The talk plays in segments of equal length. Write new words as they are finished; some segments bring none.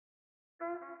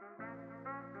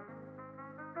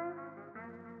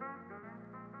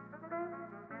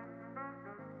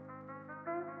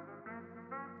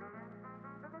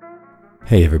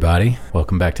Hey everybody,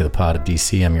 welcome back to the Pod of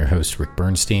DC. I'm your host Rick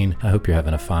Bernstein. I hope you're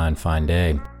having a fine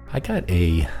day. I got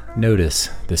a notice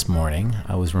this morning.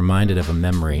 I was reminded of a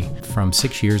memory from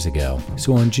 6 years ago.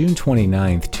 So on June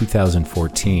 29th,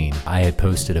 2014, I had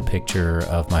posted a picture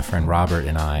of my friend Robert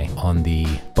and I on the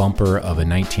bumper of a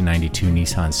 1992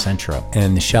 Nissan Sentra.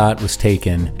 And the shot was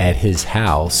taken at his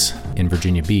house in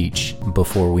Virginia Beach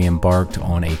before we embarked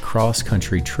on a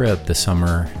cross-country trip the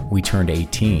summer we turned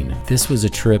 18. This was a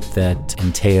trip that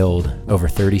entailed over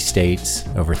 30 states,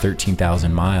 over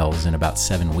 13,000 miles in about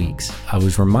 7 weeks. I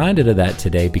was reminded of that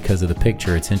today because of the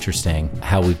picture. It's interesting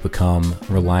how we've become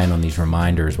reliant on these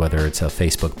reminders, whether it's a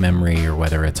Facebook memory or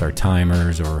whether it's our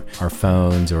timers or our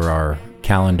phones or our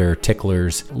calendar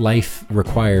ticklers. Life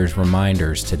requires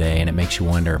reminders today, and it makes you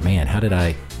wonder, man, how did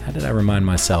I remind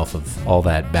myself of all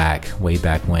that way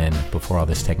back when, before all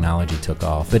this technology took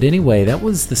off? But anyway, that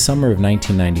was the summer of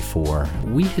 1994.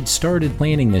 We had started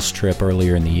planning this trip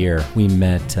earlier in the year. We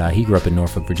met, he grew up in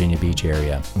Norfolk, Virginia Beach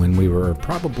area when we were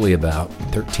probably about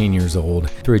 13 years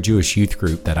old through a Jewish youth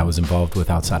group that I was involved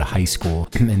with outside of high school.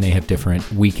 And they have different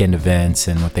weekend events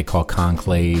and what they call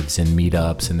conclaves and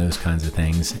meetups and those kinds of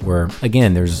things where,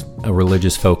 again, there's a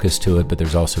religious focus to it, but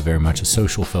there's also very much a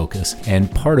social focus. And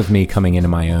part of me coming into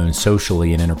my own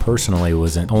socially and interpersonally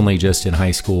wasn't only just in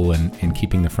high school and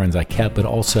keeping the friends I kept, but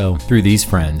also through these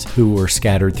friends who were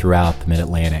scattered throughout the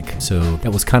Mid-Atlantic. So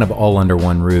that was kind of all under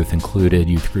one roof, included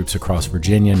youth groups across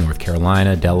Virginia, North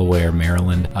Carolina, Delaware,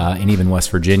 Maryland, and even West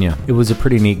Virginia. It was a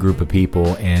pretty neat group of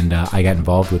people, and I got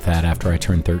involved with that after I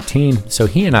turned 13. So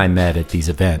he and I met at these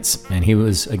events, and he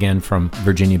was, again, from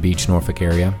Virginia Beach, Norfolk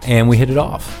area, and we hit it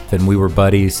off. And we were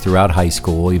buddies throughout high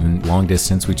school, even long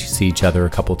distance. We'd see each other a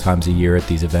couple times a year at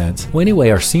these events. Well, anyway,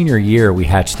 our senior year, we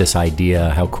hatched this idea.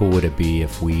 How cool would it be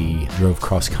if we drove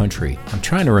cross country? I'm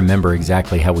trying to remember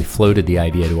exactly how we floated the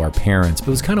idea to our parents, but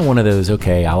it was kind of one of those,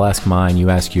 okay, I'll ask mine, you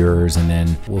ask yours, and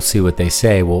then we'll see what they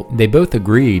say. Well, they both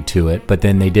agreed to it, but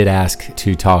then they did ask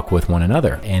to talk with one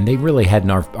another, and they really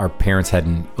hadn't, our parents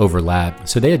hadn't overlapped,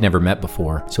 so they had never met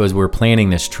before. So as we were planning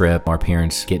this trip, our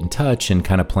parents get in touch and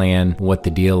kind of plan what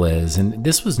the deal is. And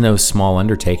this was no small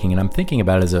undertaking, and I'm thinking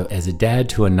about it as a dad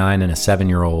to a 9 and a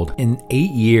 7-year-old. In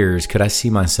 8 years, could I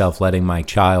see myself letting my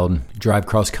child drive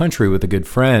cross country with a good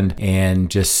friend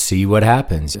and just see what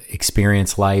happens?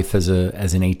 Experience life as an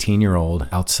 18-year-old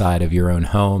outside of your own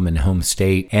home and home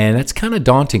state. And that's kind of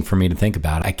daunting for me to think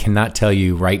about. I cannot tell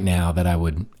you right now that I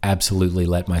would absolutely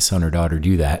let my son or daughter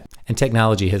do that. And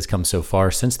technology has come so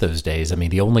far since those days. I mean,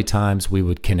 the only times we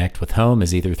would connect with home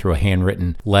is either through a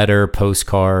handwritten letter,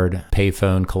 postcard,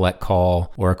 payphone, collect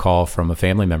call, or a call from a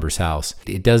family member's house.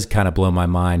 It does kind of blow my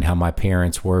mind how my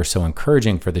parents were so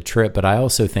encouraging for the trip, but I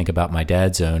also think about my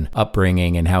dad's own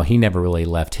upbringing and how he never really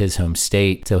left his home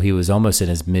state till he was almost in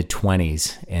his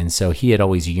mid-20s. And so he had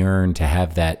always yearned to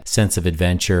have that sense of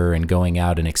adventure and going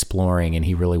out and exploring, and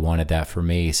he really wanted that for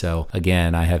me. So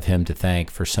again, I have him to thank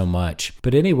for so much.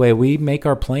 But anyway, we make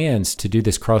our plans to do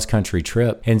this cross-country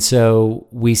trip. And so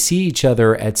we see each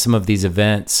other at some of these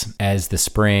events as the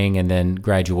spring and then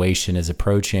graduation is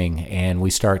approaching, and we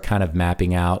start kind of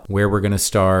mapping out where we're going to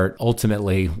start,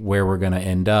 ultimately where we're going to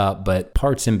end up, but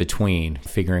parts in between,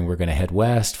 figuring we're going to head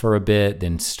west for a bit,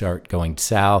 then start going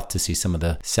south to see some of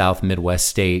the South Midwest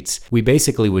states. We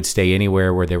basically would stay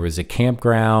anywhere where there was a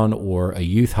campground or a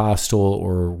youth hostel,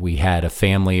 or we had a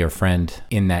family or friend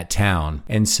in that town.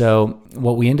 And so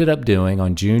what we ended up doing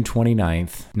on June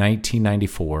 29th,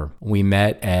 1994, we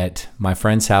met at my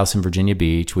friend's house in Virginia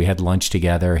Beach. We had lunch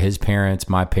together, his parents,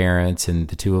 my parents, and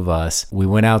the two of us. We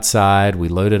went outside, we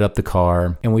loaded up the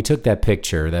car, and we took that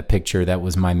picture that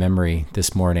was my memory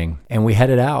this morning, and we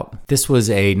headed out. This was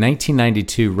a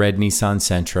 1992 red Nissan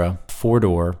Sentra,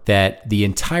 4-door, that the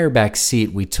entire back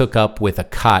seat we took up with a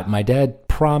cot. My dad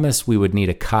promised we would need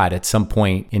a cot at some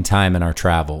point in time in our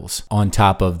travels on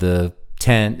top of the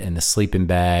tent and the sleeping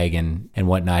bag and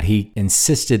whatnot. He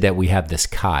insisted that we have this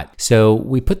cot. So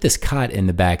we put this cot in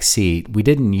the back seat. We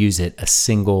didn't use it a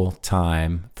single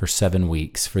time for 7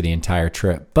 weeks for the entire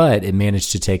trip, but it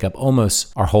managed to take up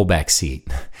almost our whole back seat.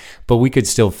 But we could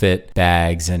still fit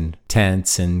bags and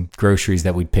tents and groceries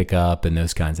that we'd pick up and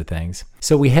those kinds of things.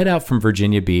 So we head out from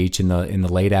Virginia Beach in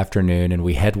the late afternoon, and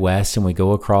we head west and we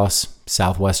go across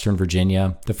southwestern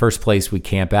Virginia. The first place we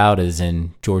camp out is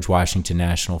in George Washington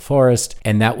National Forest,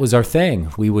 and that was our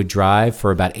thing. We would drive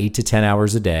for about 8 to 10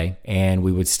 hours a day, and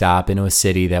we would stop into a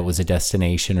city that was a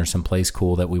destination or someplace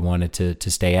cool that we wanted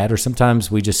to stay at, or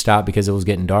sometimes we just stopped because it was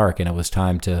getting dark and it was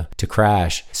time to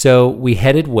crash. So we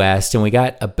headed west, and we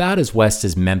got about as west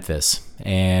as Memphis.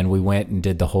 and we went and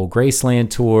did the whole Graceland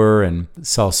tour and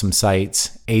saw some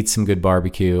sights, ate some good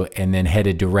barbecue, and then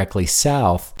headed directly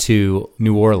south to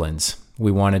New Orleans.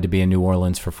 We wanted to be in New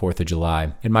Orleans for 4th of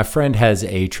July. And my friend has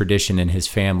a tradition in his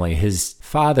family. His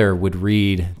father would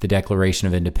read the Declaration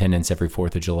of Independence every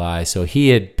 4th of July. So he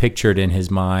had pictured in his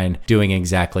mind doing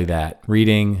exactly that,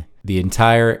 reading the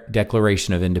entire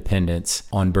Declaration of Independence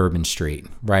on Bourbon Street,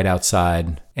 right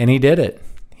outside. And he did it.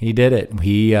 He did it.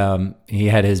 He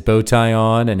had his bow tie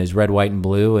on and his red, white, and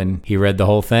blue, and he read the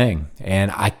whole thing. And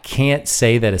I can't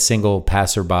say that a single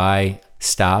passerby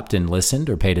stopped and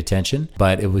listened or paid attention,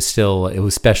 but it was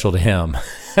special to him.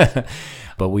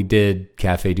 But we did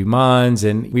Café du Monde,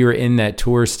 and we were in that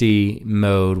touristy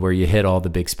mode where you hit all the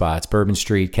big spots, Bourbon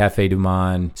Street, Café du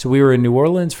Monde. So we were in New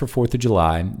Orleans for 4th of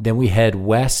July. Then we head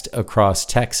west across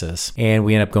Texas, and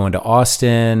we end up going to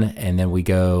Austin, and then we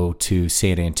go to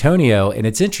San Antonio. And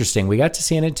it's interesting, we got to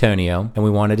San Antonio, and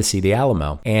we wanted to see the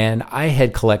Alamo. And I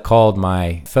had called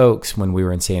my folks when we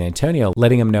were in San Antonio,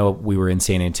 letting them know we were in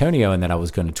San Antonio and that I was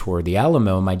going to tour the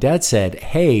Alamo. And my dad said,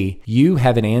 hey, you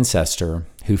have an ancestor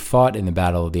who fought in the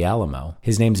Battle of the Alamo.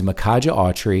 His name's Makaja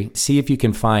Autry. See if you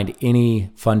can find any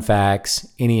fun facts,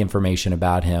 any information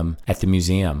about him at the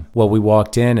museum. Well, we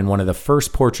walked in, and one of the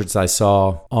first portraits I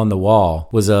saw on the wall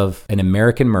was of an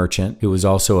American merchant who was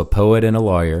also a poet and a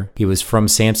lawyer. He was from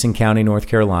Sampson County, North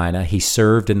Carolina. He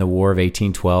served in the War of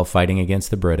 1812 fighting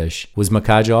against the British, was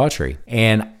Makaja Autry.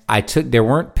 And there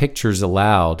weren't pictures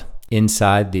allowed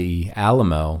inside the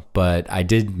Alamo, but I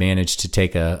did manage to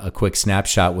take a quick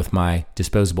snapshot with my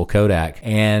disposable Kodak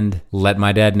and let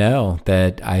my dad know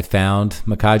that I found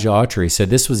Makaja Autry. So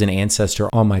this was an ancestor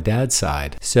on my dad's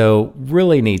side. So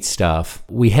really neat stuff.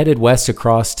 We headed west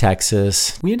across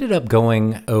Texas. We ended up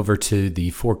going over to the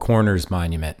Four Corners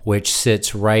Monument, which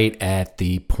sits right at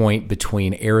the point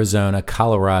between Arizona,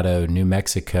 Colorado, New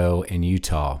Mexico, and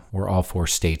Utah, where all 4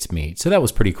 states meet. So that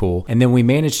was pretty cool. And then we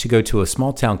managed to go to a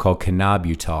small town called Kanab,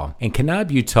 Utah. And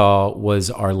Kanab, Utah was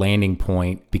our landing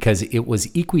point because it was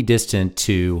equidistant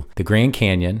to the Grand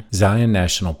Canyon, Zion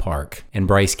National Park, and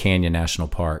Bryce Canyon National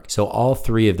Park. So all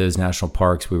 3 of those national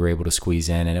parks we were able to squeeze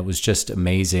in, and it was just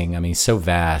amazing. I mean, so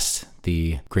vast.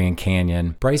 The Grand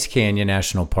Canyon. Bryce Canyon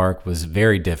National Park was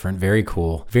very different, very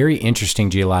cool, very interesting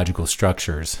geological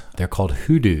structures. They're called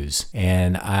hoodoos,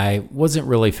 and I wasn't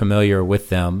really familiar with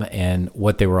them and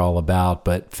what they were all about,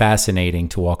 but fascinating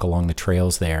to walk along the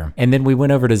trails there. And then we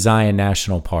went over to Zion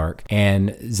National Park,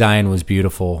 and Zion was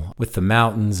beautiful with the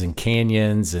mountains and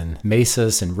canyons and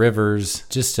mesas and rivers,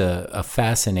 just a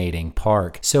fascinating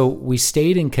park. So we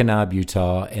stayed in Kanab,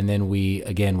 Utah, and then we,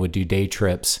 again, would do day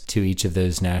trips to each of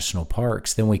those national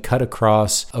parks. Then we cut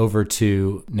across over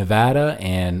to Nevada,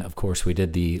 and of course we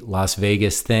did the Las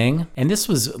Vegas thing. And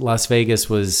Las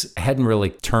Vegas hadn't really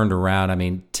turned around. I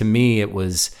mean, to me it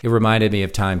reminded me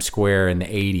of Times Square in the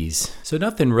 80s. So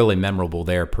nothing really memorable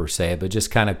there per se, but just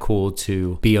kind of cool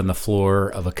to be on the floor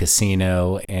of a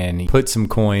casino and put some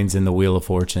coins in the Wheel of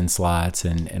Fortune slots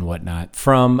and whatnot.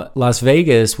 From Las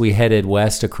Vegas, we headed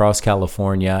west across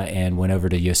California and went over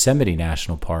to Yosemite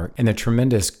National Park, and the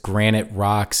tremendous granite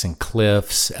rocks and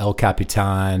cliffs, El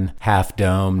Capitan, Half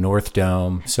Dome, North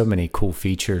Dome, so many cool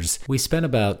features. We spent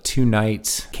about 2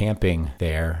 nights camping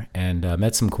there and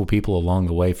met some cool people along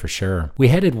the way for sure. We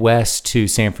headed west to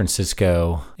San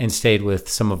Francisco and stayed with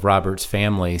some of Robert's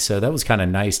family, so that was kind of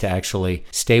nice to actually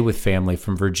stay with family.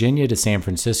 From Virginia to San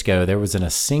Francisco, there wasn't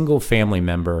a single family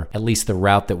member, at least the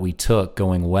route that we took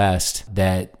going west,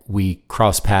 that we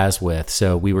crossed paths with.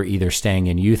 So we were either staying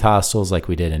in youth hostels like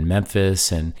we did in Memphis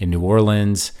and in New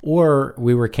Orleans, or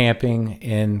we were camping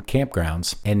in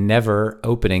campgrounds and never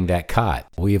opening that cot.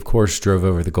 We, of course, drove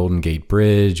over the Golden Gate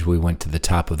Bridge. We went to the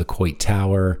top of the Coit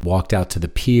Tower, walked out to the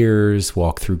piers,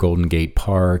 walked through Golden Gate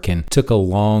Park, and took a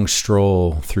long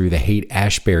stroll through the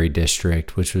Haight-Ashbury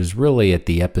district, which was really at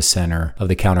the epicenter of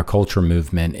the counterculture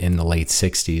movement in the late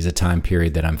 60s, a time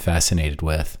period that I'm fascinated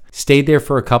with. Stayed there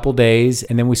for a couple days,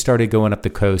 and then we started going up the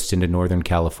coast into Northern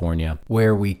California,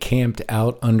 where we camped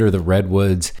out under the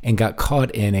redwoods and got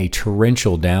caught in a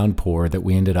torrential downpour that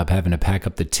we ended up having to pack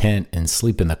up the tent and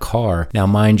sleep in the car. Now,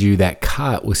 mind you, that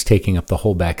cot was taking up the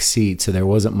whole back seat, so there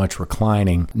wasn't much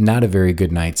reclining. Not a very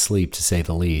good night's sleep, to say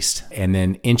the least. And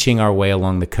then inching our way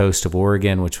along the coast of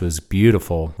Oregon, which was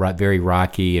beautiful, very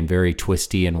rocky and very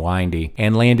twisty and windy,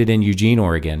 and landed in Eugene,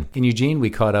 Oregon. In Eugene, we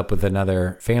caught up with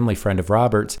another family friend of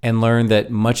Robert's and learned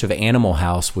that much of Animal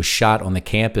House was shot on the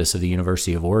campus of the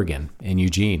University of Oregon in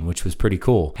Eugene, which was pretty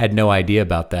cool. Had no idea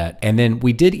about that. And then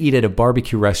we did eat at a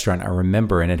barbecue restaurant, I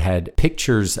remember, and it had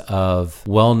pictures of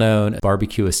well-known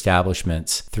barbecue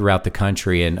establishments throughout the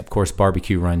country. And of course,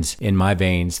 barbecue runs in my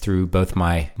veins through both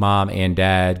my mom and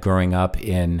dad growing up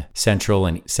in central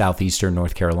and southeastern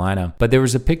North Carolina. But there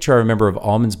was a picture I remember of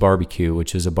Almonds Barbecue,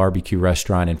 which is a barbecue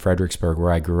restaurant in Fredericksburg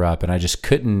where I grew up, and I just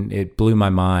couldn't, it blew my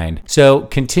mind. So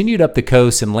continued up the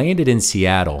coast and landed in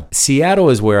Seattle. Seattle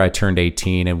is where I turned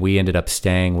 18, and we ended up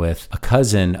staying with a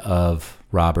cousin of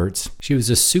Roberts. She was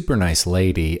a super nice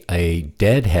lady, a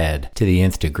deadhead to the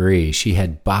nth degree. She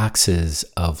had boxes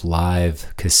of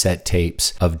live cassette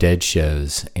tapes of Dead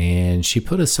shows, and she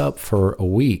put us up for a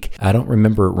week. I don't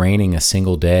remember it raining a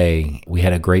single day. We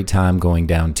had a great time going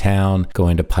downtown,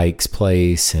 going to Pike's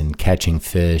Place and catching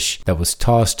fish that was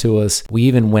tossed to us. We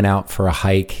even went out for a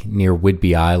hike near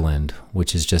Whidbey Island,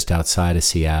 which is just outside of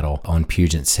Seattle on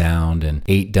Puget Sound, and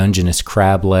ate Dungeness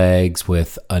crab legs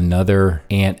with another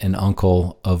aunt and uncle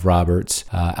of Roberts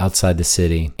outside the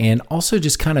city, and also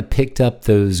just kind of picked up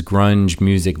those grunge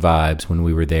music vibes when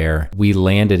we were there. We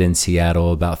landed in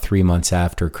Seattle about 3 months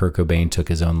after Kurt Cobain took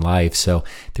his own life, so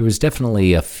there was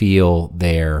definitely a feel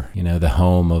there, you know, the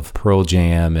home of Pearl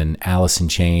Jam and Alice in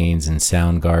Chains and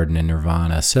Soundgarden and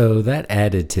Nirvana, so that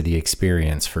added to the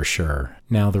experience for sure.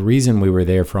 Now, the reason we were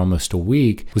there for almost a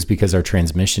week was because our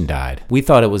transmission died. We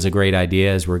thought it was a great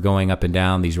idea as we're going up and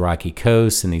down these rocky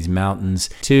coasts and these mountains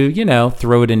to, you know,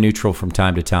 throw it in neutral from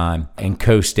time to time and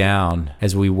coast down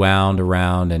as we wound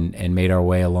around and made our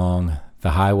way along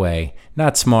the highway.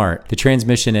 Not smart. The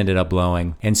transmission ended up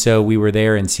blowing. And so we were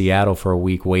there in Seattle for a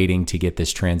week waiting to get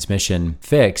this transmission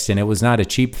fixed. And it was not a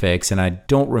cheap fix. And I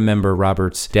don't remember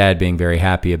Robert's dad being very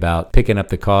happy about picking up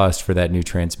the cost for that new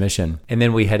transmission. And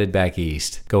then we headed back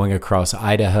east, going across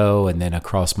Idaho and then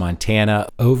across Montana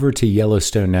over to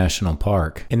Yellowstone National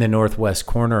Park in the northwest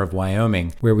corner of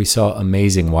Wyoming, where we saw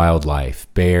amazing wildlife,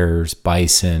 bears,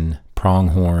 bison,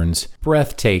 pronghorns,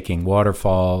 breathtaking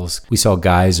waterfalls. We saw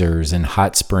geysers and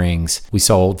hot springs. We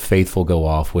saw Old Faithful go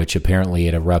off, which apparently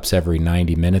it erupts every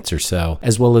 90 minutes or so,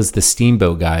 as well as the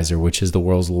Steamboat Geyser, which is the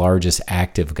world's largest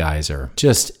active geyser.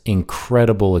 Just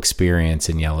incredible experience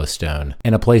in Yellowstone,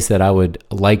 and a place that I would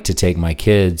like to take my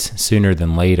kids sooner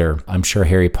than later. I'm sure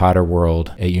Harry Potter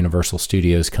World at Universal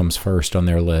Studios comes first on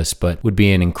their list, but would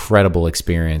be an incredible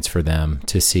experience for them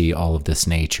to see all of this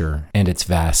nature and its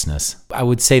vastness. I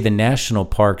would say the national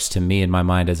parks, to me, in my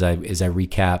mind, as I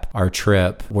recap our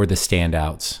trip, were the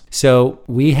standouts. So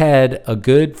we had a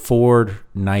good 4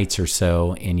 nights or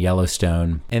so in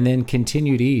Yellowstone and then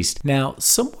continued east. Now,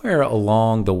 somewhere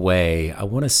along the way, I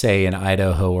want to say in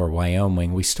Idaho or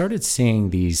Wyoming, we started seeing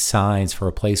these signs for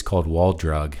a place called Wall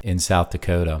Drug in South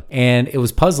Dakota. And it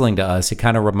was puzzling to us. It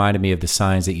kind of reminded me of the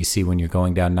signs that you see when you're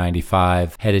going down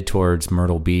 95, headed towards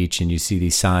Myrtle Beach, and you see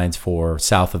these signs for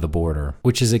South of the Border,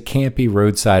 which is a campy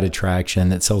roadside attraction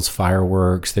that sells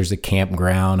fireworks. There's a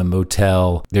campground, a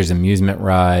motel, there's amusement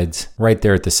rides right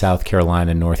there at the South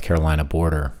Carolina, North Carolina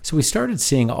border. So we started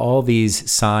seeing all these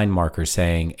sign markers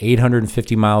saying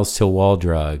 850 miles till Wall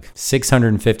Drug,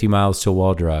 650 miles till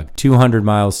Wall Drug, 200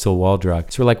 miles till Wall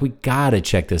Drug. So we're like, we gotta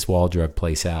check this Wall Drug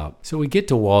place out. So we get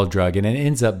to Wall Drug, and it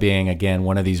ends up being, again,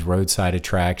 one of these roadside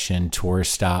attraction,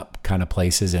 tourist stop kind of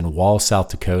places in Wall, South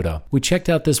Dakota. We checked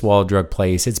out this Wall Drug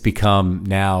place. It's become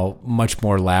now much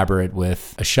more elaborate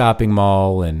with a shopping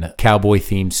mall and cowboy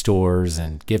themed stores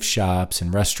and gift shops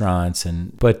and restaurants.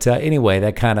 But anyway,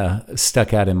 that kind of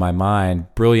stuck out in my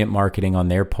mind. Brilliant marketing on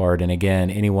their part. And again,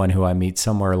 anyone who I meet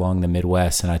somewhere along the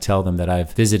Midwest and I tell them that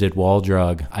I've visited Wall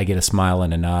Drug, I get a smile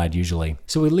and a nod usually.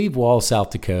 So we leave Wall,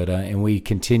 South Dakota, and we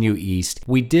continue east.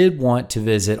 We did want to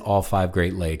visit all 5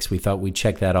 Great Lakes. We thought we'd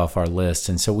check that off our list.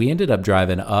 And so we ended up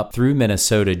driving up through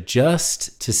Minnesota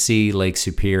just to see Lake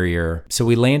Superior. So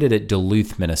we landed at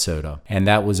Duluth, Minnesota, and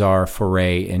that was our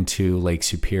foray into Lake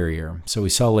Superior. So we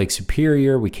saw Lake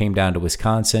Superior. We came down to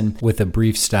Wisconsin with a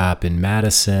brief stop in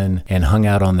Madison and hung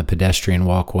out on the pedestrian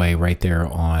walkway right there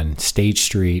on State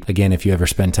Street. Again, if you ever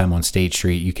spend time on State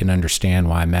Street, you can understand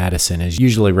why Madison is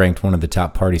usually ranked one of the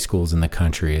top party schools in the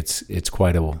country. It's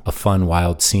quite a fun,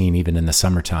 wild scene even in the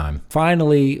summertime.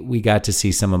 Finally, we got to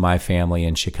see some of my family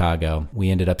in Chicago. We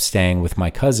ended up staying with my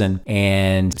cousin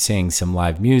and seeing some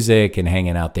live music and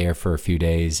hanging out there for a few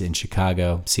days. days in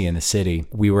Chicago, seeing the city.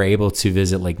 We were able to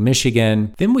visit Lake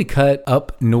Michigan. Then we cut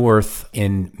up north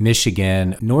in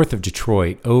Michigan, north of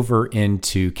Detroit, over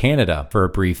into Canada for a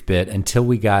brief bit until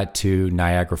we got to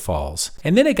Niagara Falls.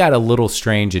 And then it got a little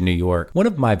strange in New York. One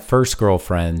of my first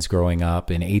girlfriends growing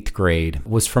up in 8th grade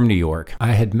was from New York.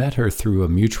 I had met her through a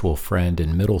mutual friend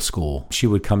in middle school. She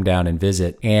would come down and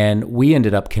visit, and we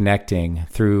ended up connecting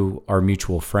through our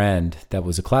mutual friend that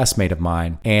was a classmate of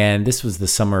mine. And this was the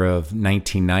summer of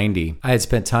 1990. I had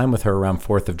spent time with her around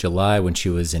 4th of July when she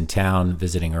was in town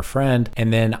visiting her friend.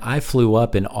 And then I flew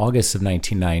up in August of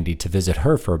 1990 to visit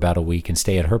her for about a week and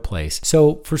stay at her place.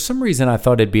 So for some reason, I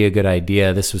thought it'd be a good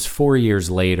idea. This was 4 years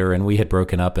later, and we had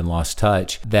broken up and lost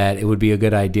touch, that it would be a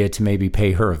good idea to maybe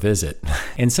pay her a visit.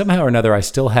 And somehow or another, I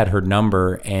still had her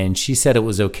number, and she said it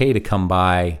was okay to come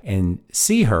by and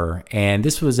see her. And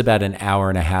this was about an hour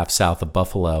and a half south of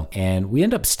Buffalo. And we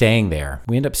ended up staying there.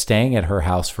 We ended up staying at her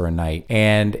house for a night.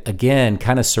 And again,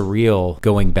 kind of surreal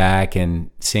going back and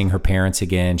seeing her parents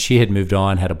again. She had moved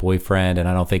on, had a boyfriend, and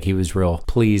I don't think he was real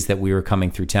pleased that we were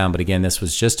coming through town. But again, this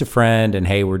was just a friend, and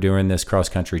hey, we're doing this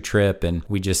cross-country trip, and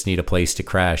we just need a place to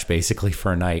crash basically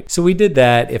for a night. So we did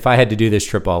that. If I had to do this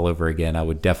trip all over again, I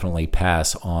would definitely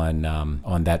pass on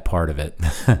that part of it.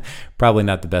 Probably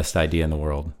not the best idea in the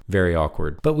world. Very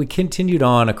awkward. But we continued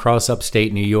on across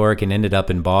upstate New York and ended up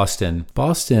in Boston.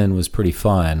 Boston was pretty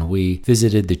fun. We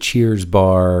visited the Cheers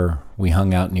bar. We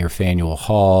hung out near Faneuil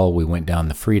Hall. We went down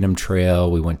the Freedom Trail.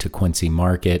 We went to Quincy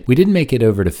Market. We didn't make it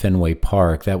over to Fenway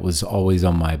Park. That was always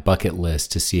on my bucket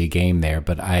list to see a game there,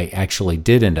 but I actually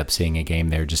did end up seeing a game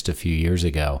there just a few years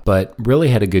ago. But really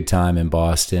had a good time in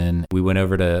Boston. We went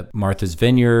over to Martha's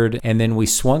Vineyard, and then we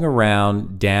swung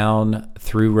around down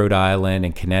through Rhode Island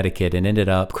and Connecticut and ended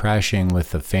up crashing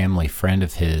with a family friend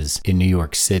of his in New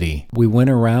York City. We went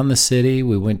around the city.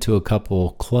 We went to a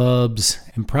couple clubs,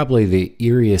 and probably the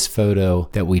eeriest photo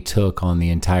that we took on the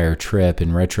entire trip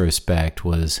in retrospect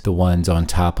was the ones on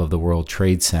top of the World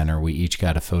Trade Center. We each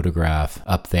got a photograph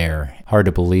up there. Hard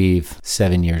to believe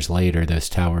 7 years later those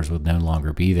towers would no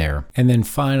longer be there. And then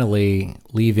finally,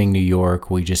 leaving New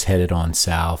York, we just headed on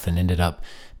south and ended up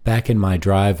back in my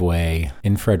driveway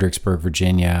in Fredericksburg,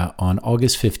 Virginia on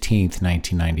August 15th,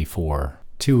 1994.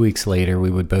 2 weeks later, we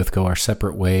would both go our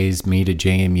separate ways, me to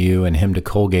JMU and him to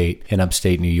Colgate in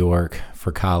upstate New York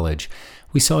for college.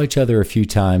 We saw each other a few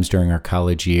times during our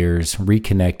college years,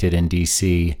 reconnected in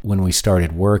DC when we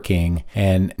started working,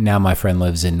 and now my friend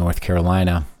lives in North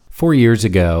Carolina. 4 years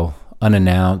ago,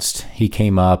 unannounced, he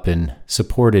came up and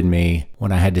supported me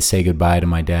when I had to say goodbye to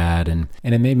my dad, and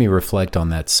it made me reflect on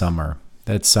that summer.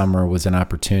 That summer was an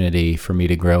opportunity for me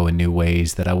to grow in new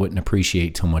ways that I wouldn't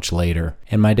appreciate till much later.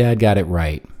 And my dad got it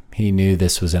right. He knew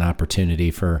this was an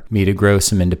opportunity for me to grow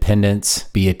some independence,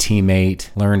 be a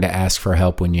teammate, learn to ask for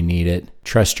help when you need it,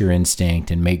 trust your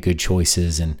instinct and make good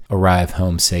choices and arrive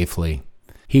home safely.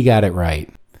 He got it right,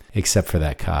 except for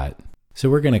that cot. So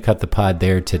we're going to cut the pod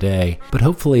there today, but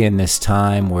hopefully in this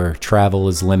time where travel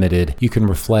is limited, you can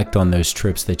reflect on those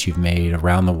trips that you've made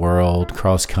around the world,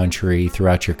 cross country,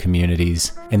 throughout your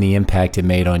communities, and the impact it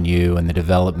made on you and the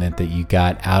development that you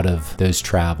got out of those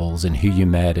travels and who you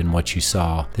met and what you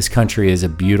saw. This country is a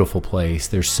beautiful place.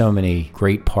 There's so many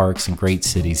great parks and great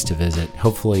cities to visit.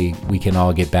 Hopefully we can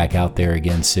all get back out there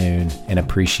again soon and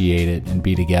appreciate it and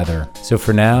be together. So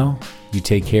for now, you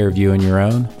take care of you and your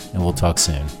own, and we'll talk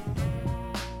soon.